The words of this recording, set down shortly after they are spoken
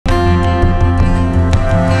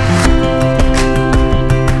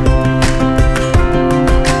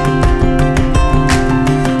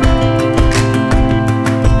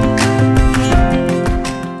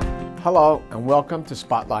Welcome to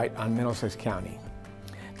Spotlight on Middlesex County.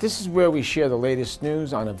 This is where we share the latest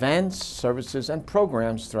news on events, services, and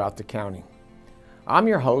programs throughout the county. I'm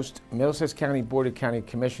your host, Middlesex County Board of County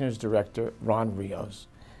Commissioners Director Ron Rios,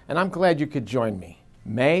 and I'm glad you could join me.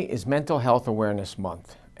 May is Mental Health Awareness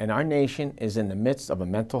Month, and our nation is in the midst of a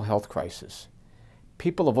mental health crisis.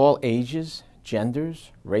 People of all ages, genders,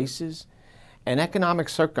 races, and economic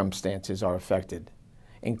circumstances are affected,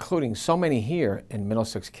 including so many here in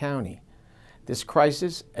Middlesex County. This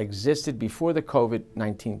crisis existed before the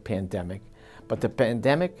COVID-19 pandemic, but the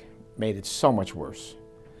pandemic made it so much worse.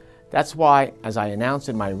 That's why, as I announced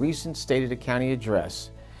in my recent State of the County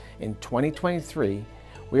address, in 2023,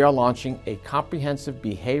 we are launching a comprehensive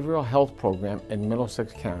behavioral health program in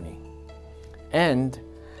Middlesex County. And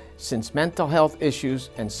since mental health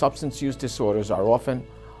issues and substance use disorders are often,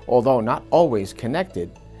 although not always,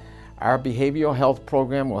 connected, our behavioral health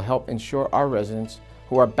program will help ensure our residents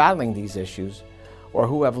who are battling these issues or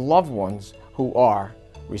who have loved ones who are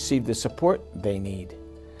receive the support they need.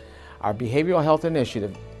 Our behavioral health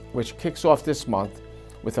initiative, which kicks off this month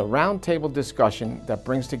with a roundtable discussion that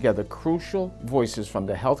brings together crucial voices from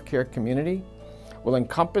the healthcare community, will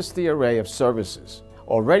encompass the array of services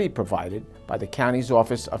already provided by the county's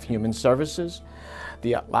Office of Human Services,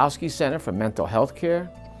 the Otlowski Center for Mental Health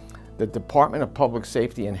Care, the Department of Public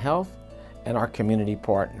Safety and Health, and our community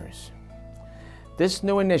partners. This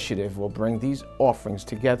new initiative will bring these offerings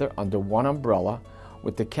together under one umbrella,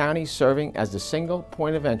 with the county serving as the single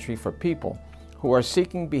point of entry for people who are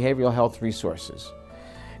seeking behavioral health resources.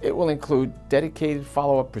 It will include dedicated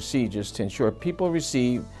follow-up procedures to ensure people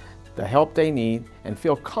receive the help they need and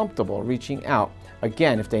feel comfortable reaching out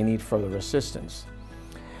again if they need further assistance.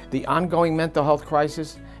 The ongoing mental health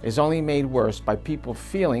crisis is only made worse by people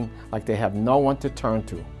feeling like they have no one to turn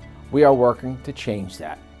to. We are working to change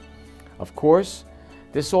that. Of course,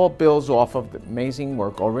 this all builds off of the amazing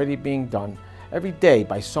work already being done every day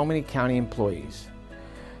by so many county employees.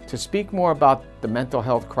 To speak more about the mental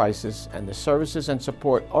health crisis and the services and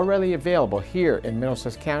support already available here in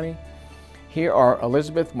Middlesex County, here are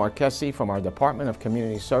Elizabeth Marchesi from our Department of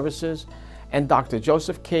Community Services and Dr.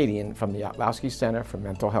 Joseph Kadian from the Otlowski Center for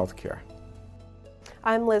Mental Health Care.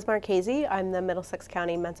 I'm Liz Marchesi. I'm the Middlesex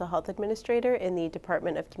County Mental Health Administrator in the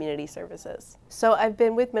Department of Community Services. So I've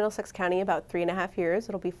been with Middlesex County about 3.5 years.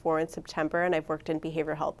 It'll be 4 in September, and I've worked in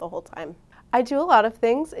behavioral health the whole time. I do a lot of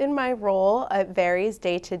things in my role. It varies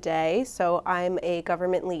day to day. So I'm a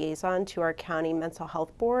government liaison to our County Mental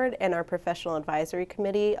Health Board and our Professional Advisory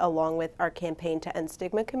Committee, along with our Campaign to End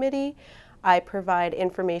Stigma Committee. I provide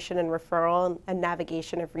information and referral and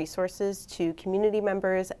navigation of resources to community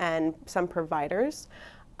members and some providers.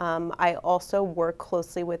 I also work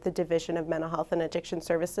closely with the Division of Mental Health and Addiction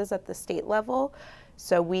Services at the state level.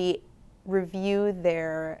 So we review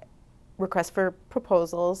their requests for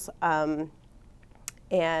proposals,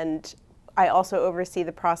 and I also oversee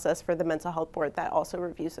the process for the Mental Health Board that also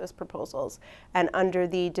reviews those proposals. And under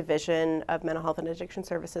the Division of Mental Health and Addiction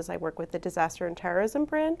Services, I work with the Disaster and Terrorism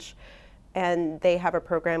Branch, and they have a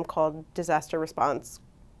program called Disaster Response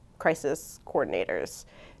Crisis Coordinators.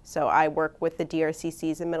 So I work with the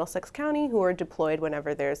DRCCs in Middlesex County who are deployed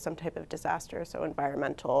whenever there's some type of disaster, so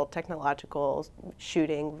environmental, technological,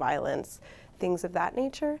 shooting, violence, things of that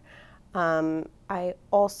nature. I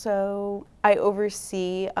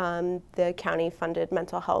oversee the county-funded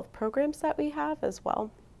mental health programs that we have as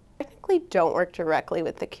well. I technically don't work directly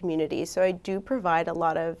with the community, so I do provide a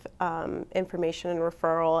lot of information and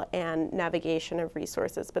referral and navigation of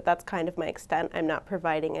resources, but that's kind of my extent. I'm not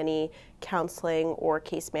providing any counseling or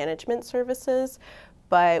case management services,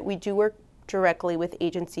 but we do work directly with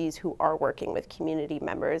agencies who are working with community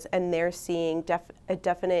members, and they're seeing a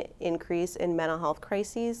definite increase in mental health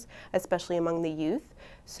crises, especially among the youth.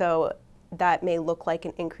 So that may look like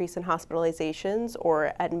an increase in hospitalizations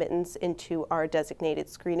or admittance into our designated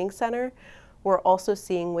screening center. We're also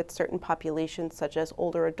seeing with certain populations, such as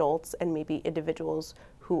older adults and maybe individuals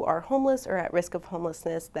who are homeless or at risk of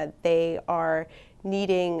homelessness, that they are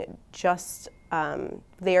needing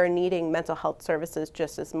mental health services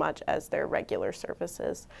just as much as their regular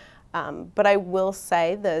services. But I will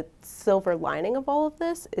say the silver lining of all of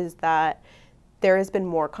this is that there has been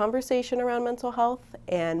more conversation around mental health,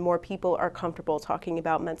 and more people are comfortable talking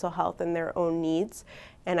about mental health and their own needs.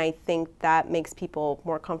 And I think that makes people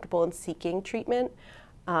more comfortable in seeking treatment.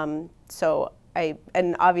 And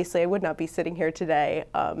obviously I would not be sitting here today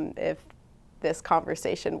if this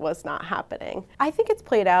conversation was not happening. I think it's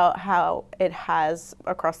played out how it has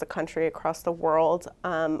across the country, across the world.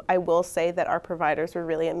 I will say that our providers were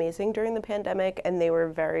really amazing during the pandemic, and they were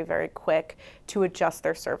very, very quick to adjust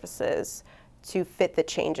their services to fit the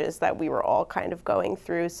changes that we were all kind of going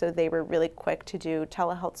through. So they were really quick to do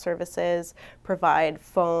telehealth services, provide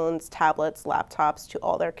phones, tablets, laptops to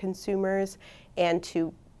all their consumers, and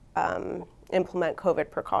to implement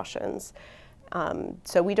COVID precautions.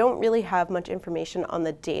 So we don't really have much information on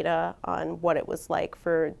the data on what it was like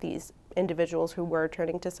for these individuals who were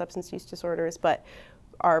turning to substance use disorders, but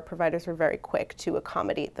our providers were very quick to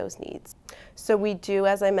accommodate those needs. So we do,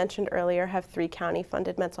 as I mentioned earlier, have 3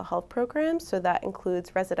 county-funded mental health programs. So that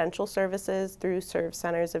includes residential services through Serve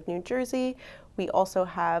Centers of New Jersey. We also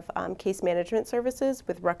have case management services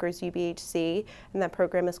with Rutgers UBHC, and that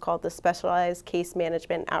program is called the Specialized Case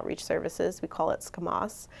Management Outreach Services. We call it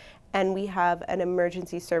SCMOS. And we have an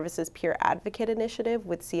emergency services peer advocate initiative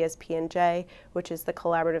with CSP&J, which is the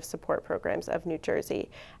Collaborative Support Programs of New Jersey.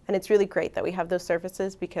 And it's really great that we have those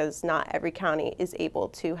services because not every county is able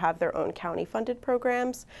to have their own county-funded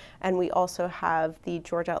programs. And we also have the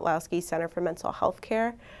George Outlowski Center for Mental Health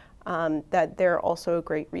Care, that they're also a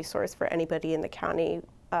great resource for anybody in the county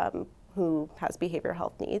who has behavioral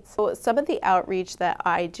health needs. So some of the outreach that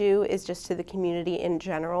I do is just to the community in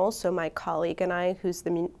general. So my colleague and I, who's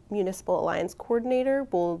the Municipal Alliance Coordinator,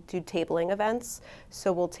 will do tabling events.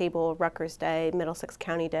 So we'll table Rutgers Day, Middlesex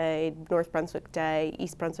County Day, North Brunswick Day,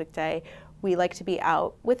 East Brunswick Day. We like to be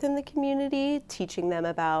out within the community, teaching them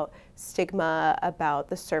about stigma, about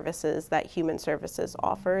the services that Human Services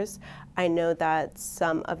offers. I know that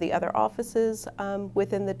some of the other offices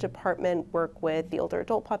within the department work with the older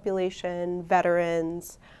adult population,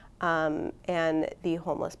 veterans, and the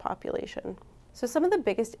homeless population. So some of the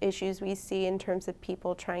biggest issues we see in terms of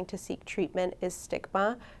people trying to seek treatment is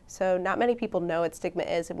stigma. So not many people know what stigma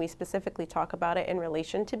is, and we specifically talk about it in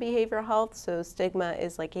relation to behavioral health. So stigma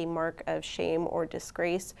is like a mark of shame or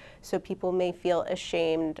disgrace. So people may feel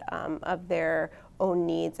ashamed of their own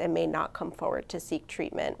needs and may not come forward to seek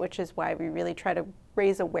treatment, which is why we really try to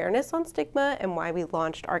raise awareness on stigma and why we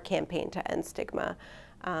launched our campaign to end stigma,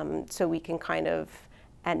 so we can kind of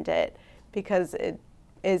end it, because it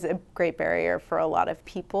is a great barrier for a lot of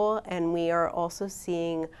people. And we are also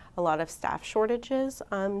seeing a lot of staff shortages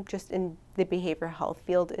just in the behavioral health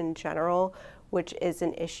field in general, which is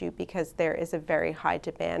an issue because there is a very high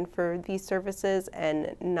demand for these services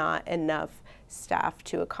and not enough staff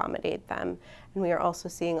to accommodate them. And we are also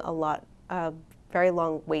seeing a lot of very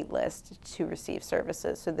long wait list to receive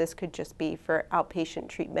services. So this could just be for outpatient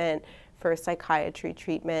treatment, for psychiatry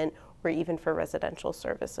treatment, or even for residential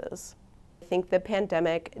services. I think the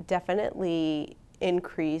pandemic definitely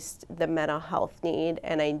increased the mental health need,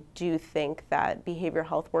 and I do think that behavioral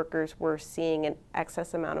health workers were seeing an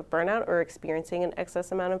excess amount of burnout or experiencing an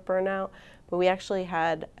excess amount of burnout. But we actually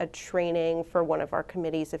had a training for one of our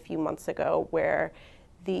committees a few months ago where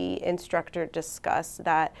the instructor discussed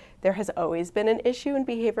that there has always been an issue in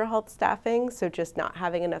behavioral health staffing, so just not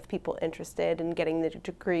having enough people interested in getting the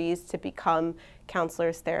degrees to become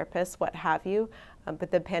counselors, therapists, what have you.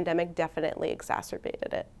 But the pandemic definitely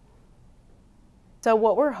exacerbated it. So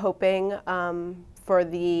what we're hoping for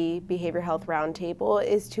the Behavioral Health Roundtable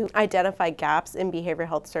is to identify gaps in behavioral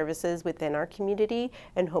health services within our community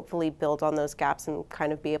and hopefully build on those gaps and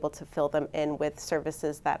kind of be able to fill them in with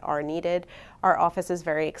services that are needed. Our office is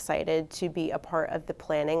very excited to be a part of the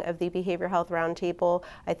planning of the Behavioral Health Roundtable.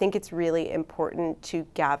 I think it's really important to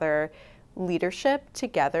gather leadership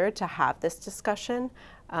together to have this discussion.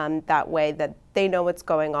 That way that they know what's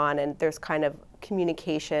going on and there's kind of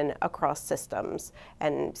communication across systems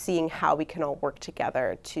and seeing how we can all work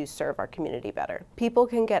together to serve our community better. People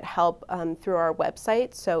can get help through our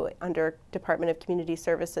website. So under Department of Community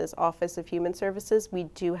Services, Office of Human Services, we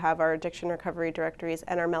do have our addiction recovery directories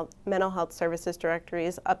and our mental health services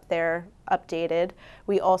directories up there, updated.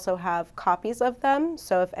 We also have copies of them.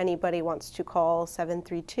 So if anybody wants to call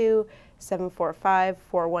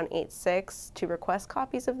 732-745-4186 to request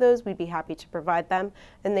copies of those, we'd be happy to provide them.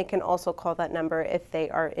 And they can also call that number if they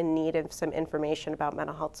are in need of some information about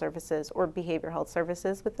mental health services or behavioral health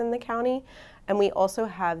services within the county. And we also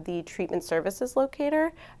have the Treatment Services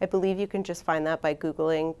Locator. I believe you can just find that by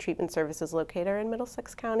Googling Treatment Services Locator in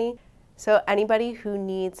Middlesex County. So anybody who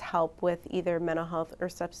needs help with either mental health or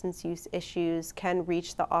substance use issues can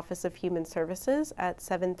reach the Office of Human Services at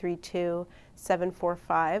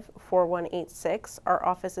 732-745-4186. Our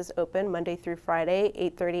office is open Monday through Friday,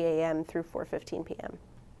 8:30 a.m. through 4:15 p.m.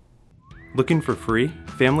 Looking for free,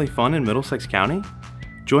 family fun in Middlesex County?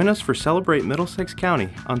 Join us for Celebrate Middlesex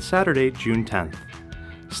County on Saturday, June 10th.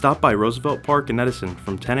 Stop by Roosevelt Park in Edison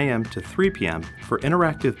from 10 a.m. to 3 p.m. for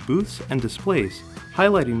interactive booths and displays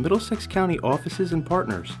highlighting Middlesex County offices and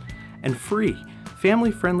partners, and free,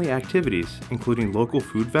 family-friendly activities including local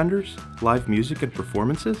food vendors, live music and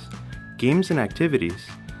performances, games and activities,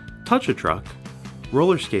 touch-a-truck,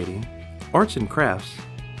 roller skating, arts and crafts,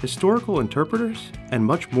 historical interpreters, and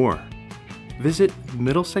much more. Visit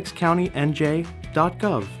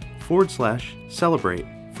middlesexcountynj.gov/celebrate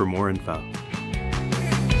for more info.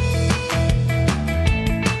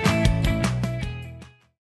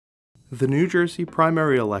 The New Jersey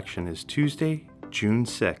primary election is Tuesday, June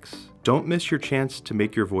 6. Don't miss your chance to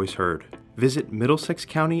make your voice heard. Visit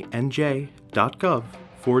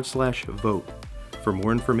middlesexcountynj.gov/vote for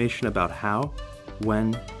more information about how,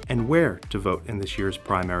 when, and where to vote in this year's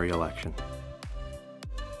primary election.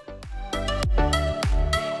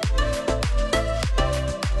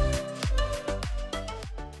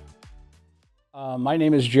 My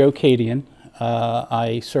name is Joe Cadian.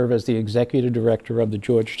 I serve as the Executive Director of the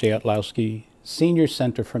George J. Otlowski Senior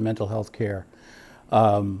Center for Mental Health Care.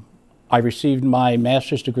 I received my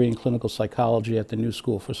master's degree in clinical psychology at the New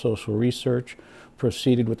School for Social Research,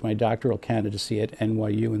 proceeded with my doctoral candidacy at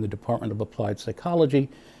NYU in the Department of Applied Psychology,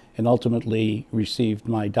 and ultimately received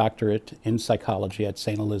my doctorate in psychology at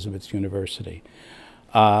St. Elizabeth's University.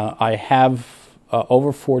 I have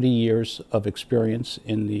over 40 years of experience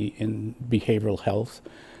in behavioral health.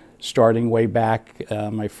 Starting way back,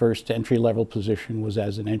 my first entry-level position was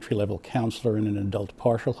as an entry-level counselor in an adult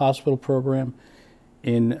partial hospital program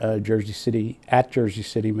in Jersey City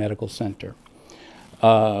Medical Center.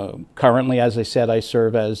 Currently, as I said, I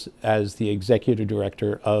serve as the Executive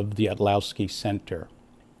Director of the Otlowski Center.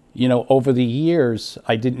 You know, over the years,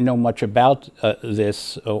 I didn't know much about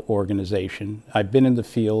this organization. I've been in the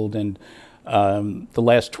field, and the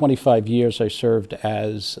last 25 years I served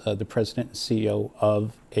as the President and CEO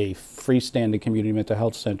of a freestanding community mental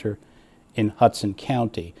health center in Hudson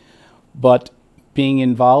County. But being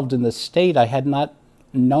involved in the state, I had not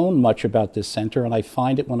known much about this center, and I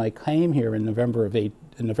find it when I came here in November of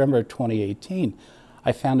 2018,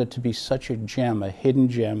 I found it to be such a gem, a hidden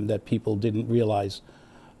gem, that people didn't realize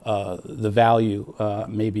the value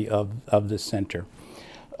maybe of this center.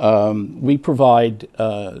 We provide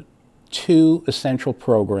two essential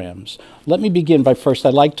programs. Let me begin by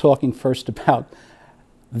I'd like talking first about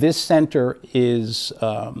this center is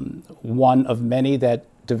one of many that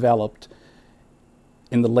developed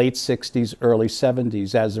in the late 60s, early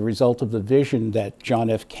 70s as a result of the vision that John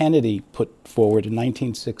F. Kennedy put forward in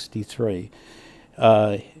 1963.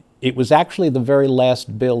 It was actually the very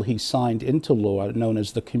last bill he signed into law, known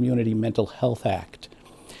as the Community Mental Health Act.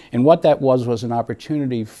 And what that was an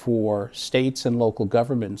opportunity for states and local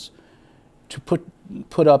governments to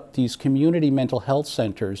put up these community mental health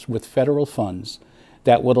centers with federal funds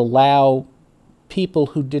that would allow people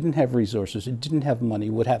who didn't have resources, who didn't have money,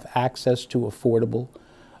 would have access to affordable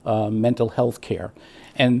mental health care.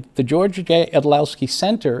 And the George J. Otlowski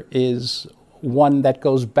Center is one that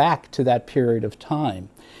goes back to that period of time.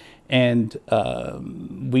 And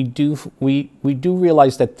we do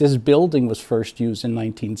realize that this building was first used in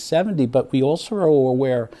 1970, but we also are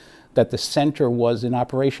aware that the center was in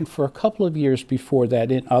operation for a couple of years before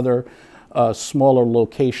that in other smaller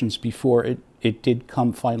locations before it did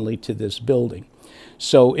come finally to this building.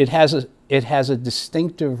 So it has a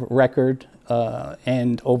distinctive record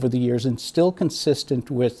and over the years, and still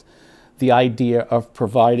consistent with the idea of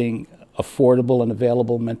providing affordable and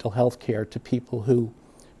available mental health care to people who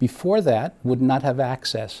before that would not have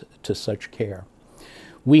access to such care.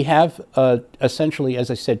 We have essentially,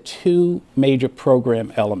 as I said, two major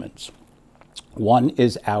program elements. One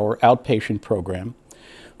is our outpatient program,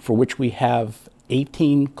 for which we have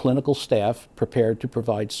 18 clinical staff prepared to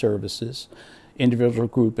provide services, individual,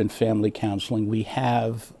 group, and family counseling. We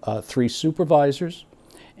have 3 supervisors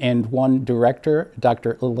and 1 director,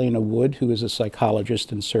 Dr. Elena Wood, who is a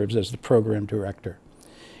psychologist and serves as the program director.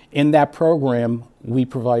 In that program, we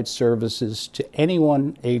provide services to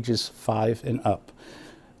anyone ages 5 and up.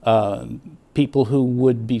 People who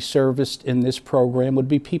would be serviced in this program would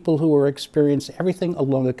be people who are experiencing everything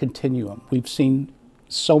along a continuum. We've seen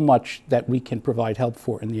so much that we can provide help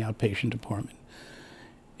for in the outpatient department.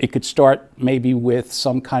 It could start maybe with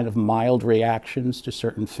some kind of mild reactions to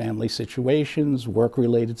certain family situations,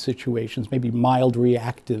 work-related situations, maybe mild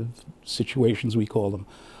reactive situations, we call them,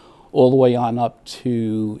 all the way on up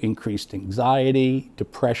to increased anxiety,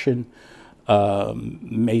 depression,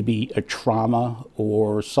 maybe a trauma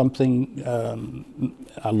or something,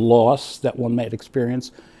 a loss that one might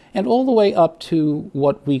experience, and all the way up to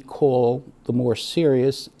what we call the more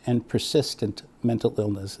serious and persistent mental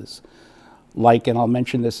illnesses, like, and I'll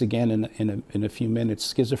mention this again in a few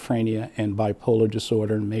minutes, schizophrenia and bipolar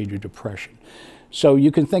disorder and major depression. So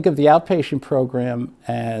you can think of the outpatient program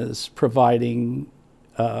as providing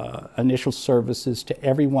initial services to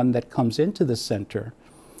everyone that comes into the center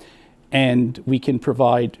And we can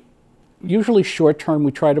provide, usually short-term,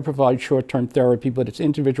 we try to provide short-term therapy, but it's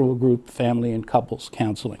individual, group, family, and couples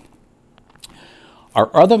counseling.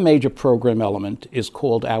 Our other major program element is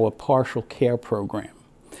called our partial care program.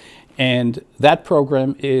 And that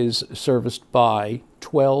program is serviced by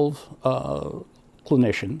 12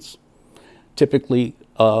 clinicians, typically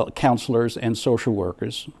counselors and social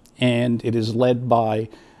workers. And it is led by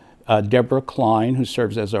Deborah Klein, who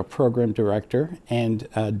serves as our program director, and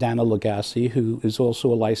Dana Lagasse, who is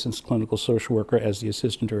also a licensed clinical social worker as the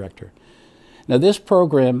assistant director. Now, this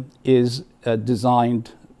program is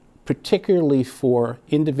designed particularly for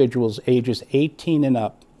individuals ages 18 and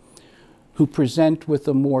up who present with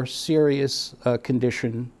a more serious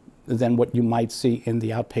condition than what you might see in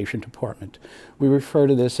the outpatient department. We refer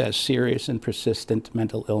to this as serious and persistent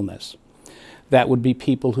mental illness. That would be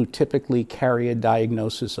people who typically carry a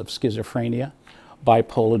diagnosis of schizophrenia,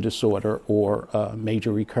 bipolar disorder, or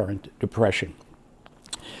major recurrent depression.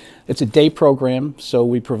 It's a day program, so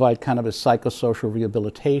we provide kind of a psychosocial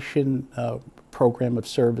rehabilitation program of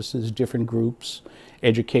services, different groups,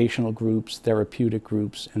 educational groups, therapeutic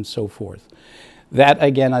groups, and so forth. That,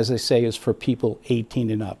 again, as I say, is for people 18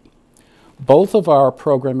 and up. Both of our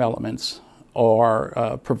program elements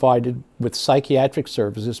are provided with psychiatric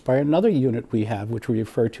services by another unit we have, which we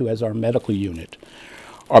refer to as our medical unit.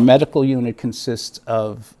 Our medical unit consists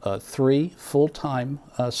of 3 full-time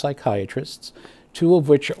psychiatrists, 2 of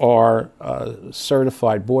which are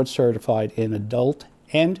certified, board certified in adult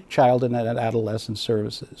and child and adolescent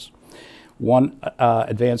services. 1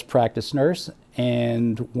 advanced practice nurse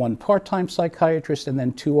and 1 part-time psychiatrist, and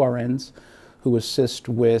then 2 RNs who assist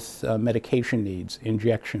with medication needs,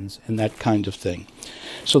 injections, and that kind of thing.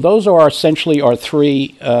 So those are essentially our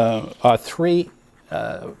three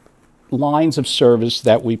lines of service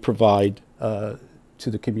that we provide to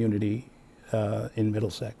the community in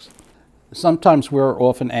Middlesex. Sometimes we're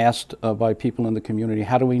often asked by people in the community,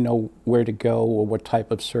 how do we know where to go, or what type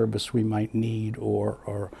of service we might need,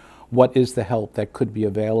 or what is the help that could be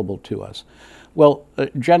available to us? Well,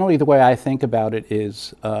 generally the way I think about it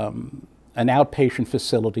is an outpatient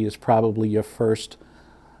facility is probably your first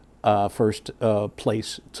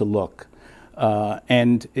place to look.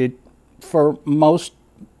 And for most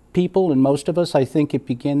people and most of us, I think it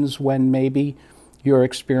begins when maybe you're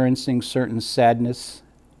experiencing certain sadness,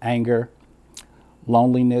 anger,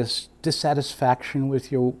 loneliness, dissatisfaction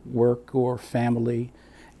with your work or family,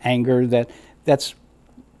 anger that's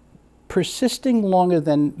persisting longer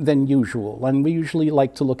than usual. And we usually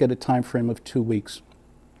like to look at a time frame of 2 weeks.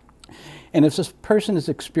 And if this person is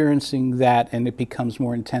experiencing that and it becomes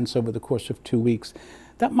more intense over the course of 2 weeks,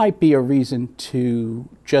 that might be a reason to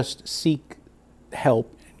just seek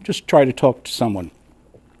help, just try to talk to someone.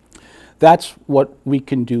 That's what we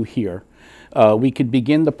can do here. We could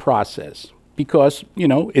begin the process because, you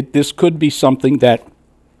know, this could be something that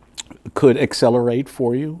could accelerate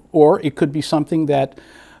for you, or it could be something that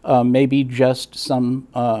maybe just some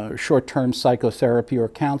short-term psychotherapy or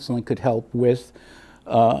counseling could help with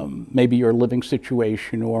maybe your living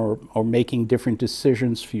situation, or making different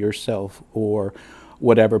decisions for yourself, or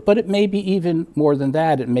whatever. But it may be even more than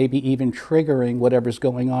that. It may be even triggering whatever's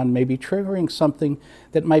going on, maybe triggering something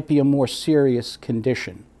that might be a more serious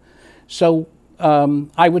condition. So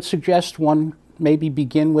I would suggest one maybe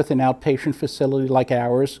begin with an outpatient facility like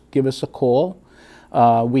ours. Give us a call.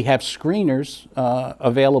 We have screeners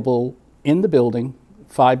available in the building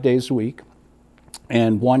 5 days a week,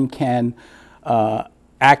 and one can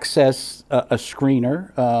access a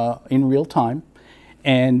screener in real time,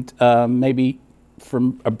 and maybe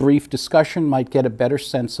from a brief discussion might get a better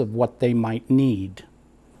sense of what they might need.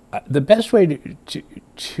 The best way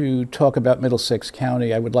to talk about Middlesex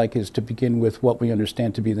County, I would like, is to begin with what we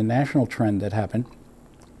understand to be the national trend that happened.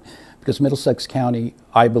 Because Middlesex County,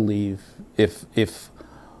 I believe, if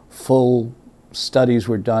full studies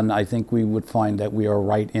were done, I think we would find that we are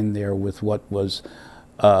right in there with what was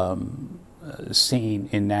seen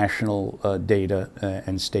in national data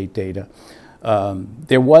and state data.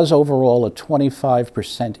 There was overall a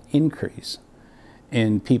 25% increase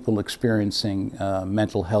in people experiencing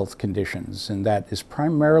mental health conditions, and that is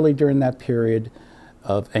primarily during that period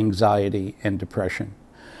of anxiety and depression.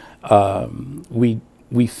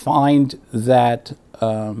 We find that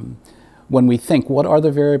when we think, what are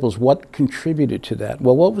the variables, what contributed to that?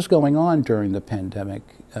 Well, what was going on during the pandemic?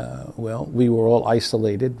 Well, we were all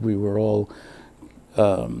isolated. We were all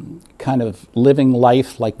kind of living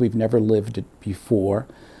life like we've never lived it before.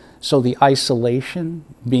 So the isolation,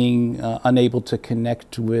 being unable to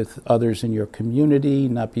connect with others in your community,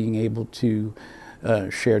 not being able to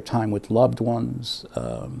share time with loved ones,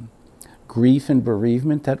 grief and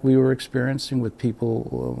bereavement that we were experiencing with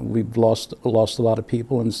people. We've lost a lot of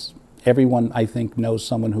people, and everyone, I think, knows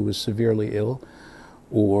someone who was severely ill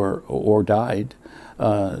or died.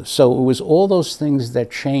 So it was all those things that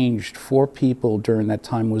changed for people during that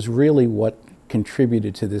time was really what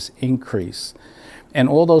contributed to this increase. And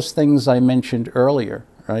all those things I mentioned earlier,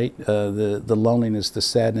 right? The loneliness, the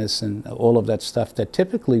sadness, and all of that stuff that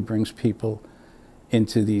typically brings people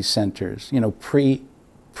into these centers, you know,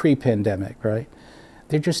 pre-pandemic, right?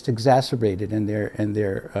 They're just exacerbated, and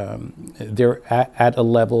they're at a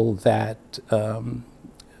level that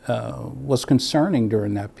was concerning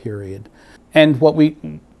during that period. And what we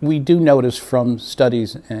do notice from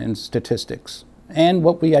studies and statistics, and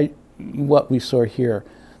what we saw here,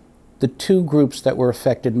 the two groups that were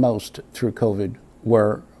affected most through COVID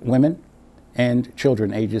were women and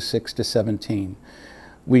children ages 6 to 17.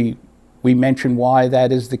 We mentioned why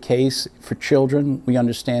that is the case. For children, we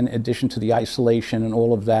understand, in addition to the isolation and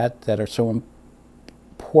all of that are so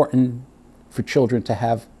important for children to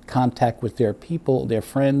have contact with their people, their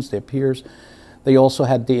friends, their peers. They also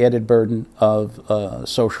had the added burden of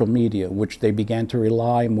social media, which they began to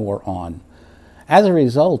rely more on. As a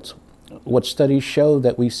result, what studies show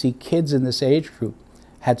that we see kids in this age group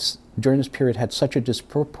during this period had such a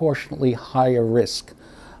disproportionately higher risk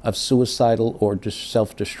of suicidal or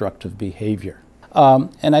self-destructive behavior.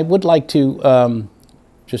 And I would like to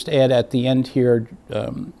just add at the end here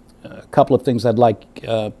a couple of things I'd like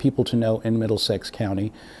people to know in Middlesex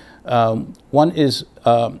County. One is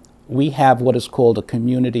we have what is called a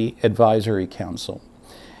Community Advisory Council.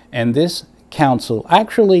 And this council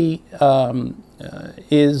actually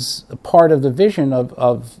is a part of the vision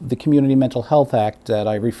of the Community Mental Health Act that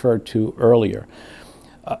I referred to earlier.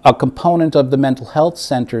 A component of the mental health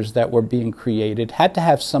centers that were being created had to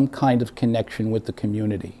have some kind of connection with the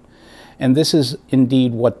community. And this is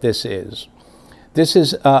indeed what this is. This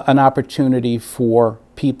is an opportunity for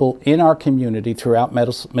people in our community throughout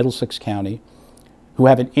Middlesex County who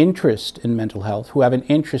have an interest in mental health, who have an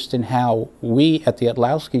interest in how we at the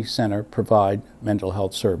Atlowski Center provide mental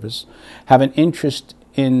health service, have an interest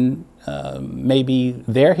in maybe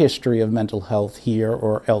their history of mental health here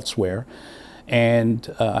or elsewhere, and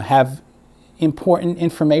have important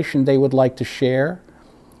information they would like to share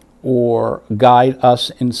or guide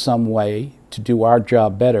us in some way to do our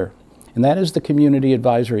job better. And that is the Community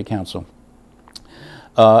Advisory Council.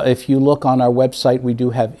 If you look on our website, we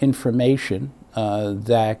do have information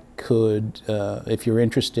that could, if you're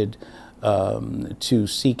interested, to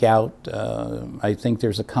seek out. I think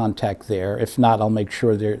there's a contact there. If not, I'll make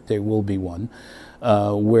sure there will be one,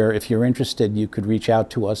 where if you're interested, you could reach out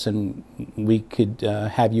to us and we could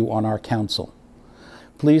have you on our council.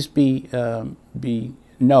 Please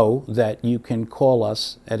know that you can call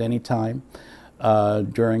us at any time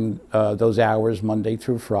during those hours, Monday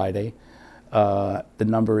through Friday. The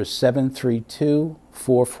number is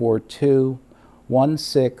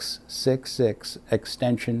 732-442-1666,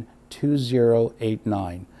 extension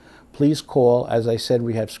 2089. Please call. As I said,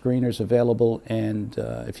 we have screeners available, and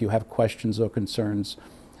if you have questions or concerns,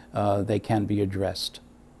 they can be addressed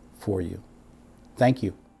for you. Thank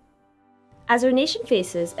you. As our nation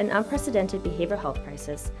faces an unprecedented behavioral health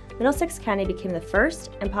crisis, Middlesex County became the first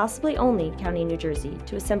and possibly only county in New Jersey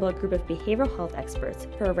to assemble a group of behavioral health experts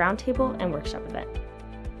for a roundtable and workshop event.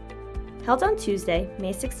 Held on Tuesday,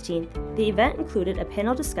 May 16th, the event included a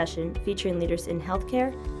panel discussion featuring leaders in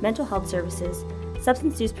healthcare, mental health services,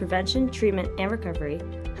 substance use prevention, treatment, and recovery,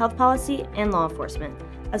 health policy, and law enforcement,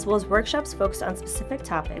 as well as workshops focused on specific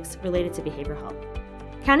topics related to behavioral health.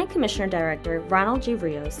 County Commissioner Director Ronald G.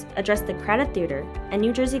 Rios addressed the crowded theater, and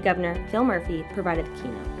New Jersey Governor Phil Murphy provided the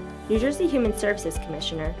keynote. New Jersey Human Services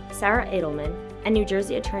Commissioner Sarah Edelman and New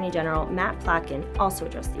Jersey Attorney General Matt Plotkin also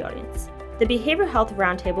addressed the audience. The Behavioral Health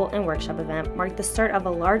Roundtable and Workshop event marked the start of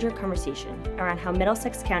a larger conversation around how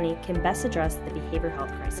Middlesex County can best address the behavioral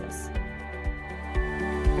health crisis.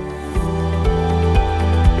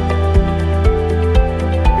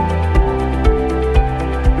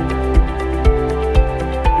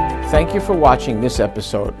 Thank you for watching this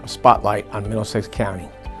episode of Spotlight on Middlesex County.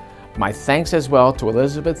 My thanks as well to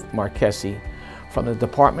Elizabeth Marchesi from the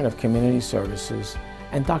Department of Community Services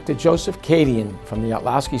and Dr. Joseph Kadian from the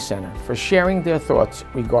Atlowski Center for sharing their thoughts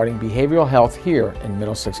regarding behavioral health here in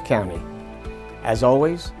Middlesex County. As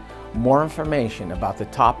always, more information about the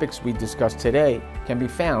topics we discussed today can be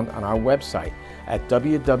found on our website at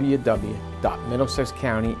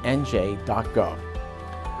www.middlesexcountynj.gov.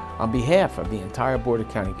 On behalf of the entire Board of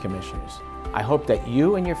County Commissioners, I hope that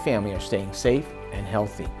you and your family are staying safe and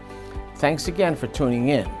healthy. Thanks again for tuning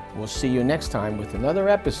in. We'll see you next time with another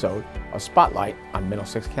episode of Spotlight on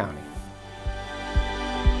Middlesex County.